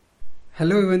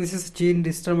Hello everyone, this is Gene,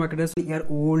 digital marketer, year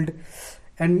old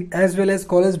and as well as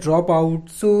college dropout.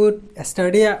 So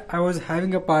yesterday I was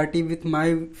having a party with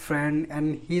my friend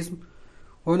and he's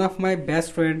one of my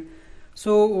best friend.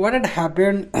 So what had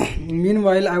happened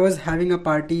meanwhile I was having a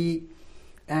party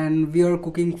and we were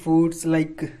cooking foods,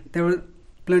 like there were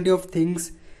plenty of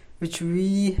things which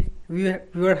we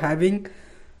were having.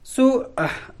 So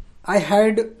I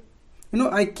had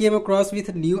I came across with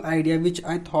a new idea which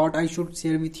I thought I should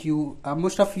share with you.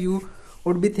 Most of you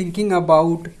would be thinking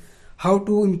about how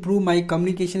to improve my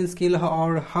communication skill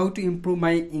or how to improve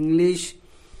my English.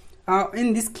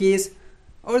 In this case,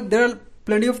 or there are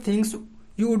plenty of things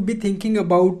you would be thinking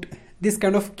about this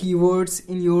kind of keywords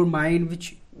in your mind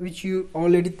which you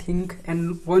already think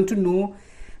and want to know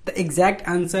the exact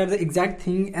answer, the exact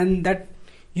thing, and that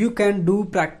you can do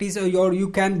practice or you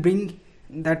can bring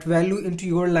that value into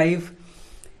your life.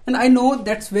 And I know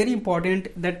that's very important,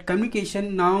 that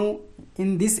communication now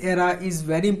in this era is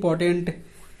very important,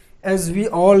 as we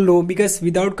all know, because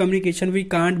without communication we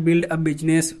can't build a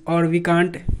business or we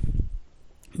can't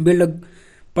build a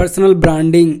personal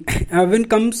branding. When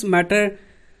comes matter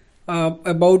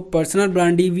about personal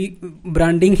branding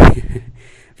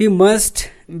we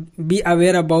must be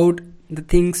aware about the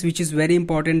things which is very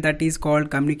important, that is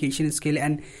called communication skill,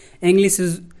 and English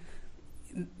is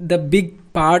the big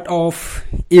part of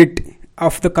it,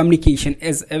 of the communication,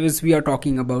 as we are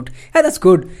talking about. Yeah, that's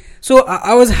good. So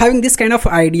I was having this kind of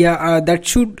idea that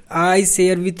should I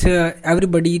share with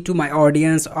everybody, to my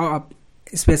audience,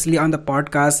 especially on the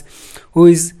podcast, who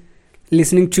is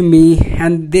listening to me,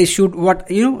 and they should,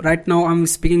 right now I'm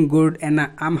speaking good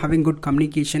and I'm having good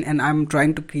communication and I'm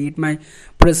trying to create my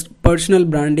personal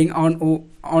branding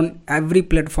on every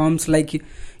platforms like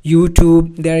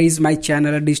YouTube. There is my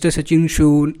channel Digital Sachin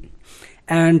Show,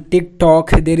 and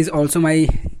TikTok there is also my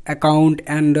account,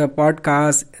 and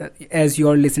podcast as you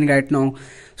are listening right now.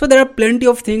 So there are plenty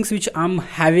of things which I'm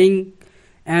having,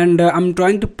 and I'm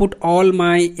trying to put all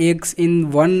my eggs in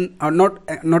one, or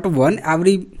not one,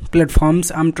 every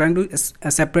platforms. I'm trying to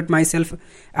separate myself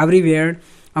everywhere.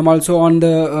 I'm also on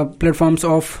the platforms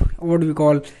of what we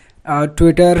call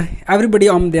Twitter, everybody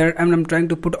on there, and I'm trying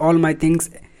to put all my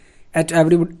things at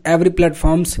every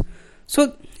platforms.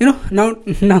 So now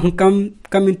come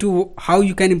into how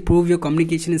you can improve your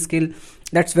communication skill.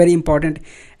 That's very important.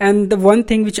 And the one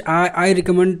thing which I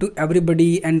recommend to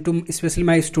everybody, and to especially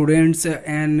my students,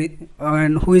 and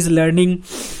who is learning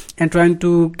and trying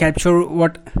to capture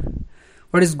what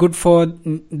is good for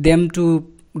them to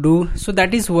do. So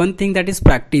that is one thing, that is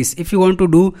practice. If you want to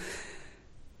do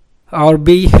or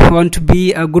want to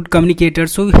be a good communicator,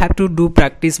 so you have to do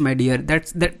practice, my dear.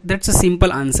 That's a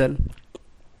simple answer,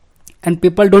 and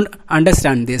people don't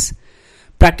understand this.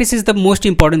 Practice is the most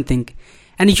important thing,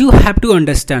 and you have to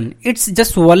understand it's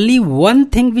just only one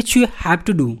thing which you have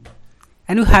to do,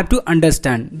 and you have to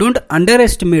understand. Don't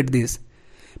underestimate this.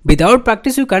 Without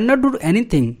practice you cannot do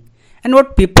anything. And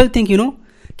what people think,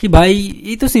 कि भाई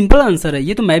ये तो simple answer है,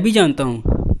 ये तो मैं भी जानता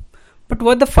हूँ. But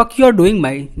what the fuck you are doing,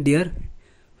 my dear?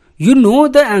 You know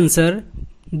the answer,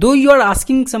 though you are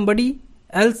asking somebody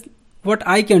else what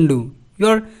I can do. You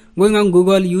are going on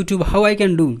Google, YouTube, how I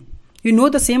can do. You know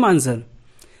the same answer.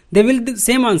 They will the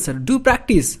same answer. Do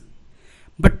practice.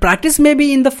 But practice may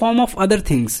be in the form of other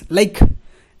things. Like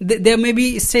there may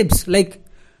be steps, like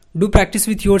do practice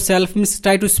with yourself, means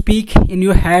try to speak in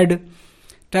your head,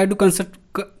 try to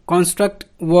construct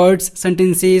words,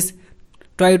 sentences,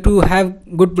 try to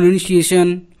have good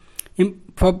pronunciation.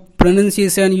 For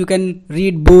pronunciation you can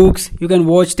read books, you can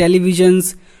watch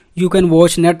televisions, you can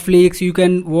watch Netflix, you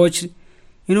can watch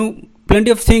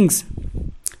plenty of things.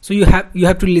 So you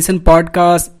have to listen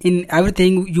podcasts. In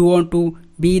everything you want to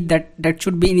be, that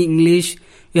should be in English.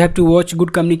 You have to watch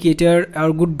good communicator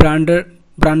or good brander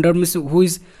means who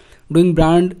is doing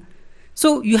brand.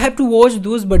 So you have to watch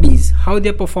those buddies, how they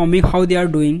are performing, how they are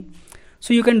doing,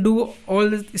 so you can do all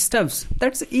the steps.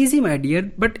 That's easy, my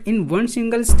dear. But in one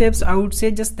single steps, I would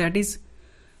say just that is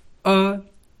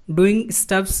doing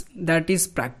steps, that is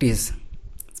practice.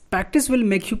 Practice will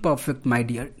make you perfect, my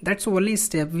dear. That's the only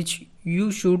step which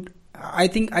you should, I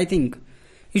think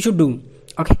you should do.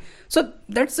 Okay, so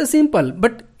that's the simple,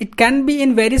 but it can be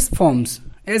in various forms,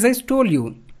 as I told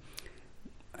you.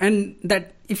 And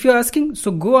that if you're asking,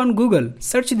 so go on Google,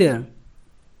 search there.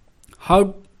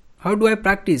 How do I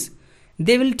practice?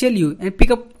 They will tell you, and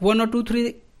pick up one or two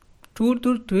to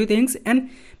three things and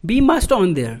be master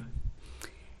on there.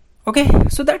 Okay,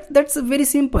 so that's very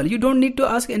simple. You don't need to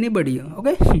ask anybody.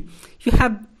 Okay, you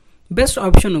have best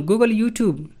option of Google,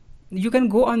 YouTube. You can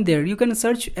go on there, you can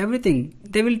search everything,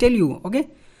 they will tell you. Okay,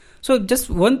 so just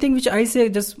one thing which I say,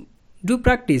 just do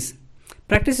practice.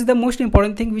 Practice is the most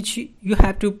important thing which you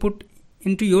have to put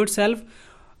into yourself.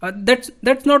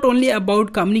 That's not only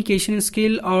about communication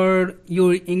skill or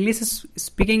your English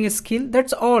speaking skill.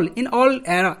 That's all, in all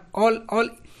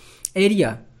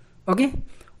area. Okay,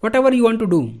 whatever you want to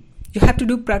do, you have to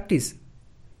do practice.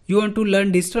 You want to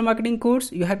learn digital marketing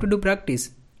course, you have to do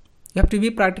practice. You have to be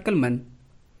practical man.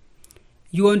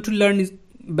 You want to learn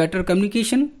better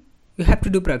communication, you have to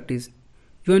do practice.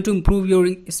 You want to improve your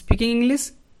speaking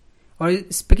English or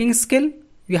speaking skill,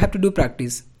 you have to do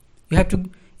practice. You have to,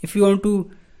 if you want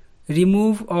to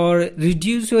remove or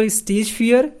reduce your stage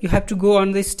fear, you have to go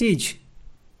on the stage.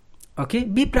 Okay,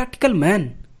 be practical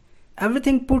man.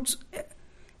 Everything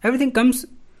comes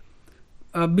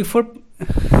before.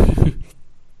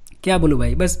 क्या बोलूं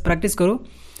भाई, बस practice करो.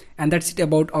 And that's it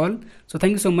about all. So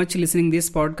thank you so much listening this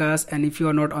podcast. And if you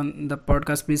are not on the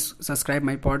podcast, please subscribe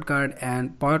my podcast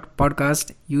and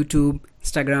podcast, YouTube,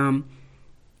 Instagram,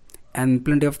 and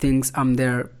plenty of things. I'm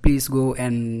there. Please go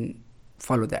and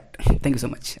follow that. Thank you so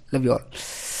much. Love you all.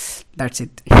 That's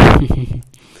it.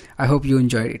 I hope you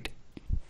enjoyed it.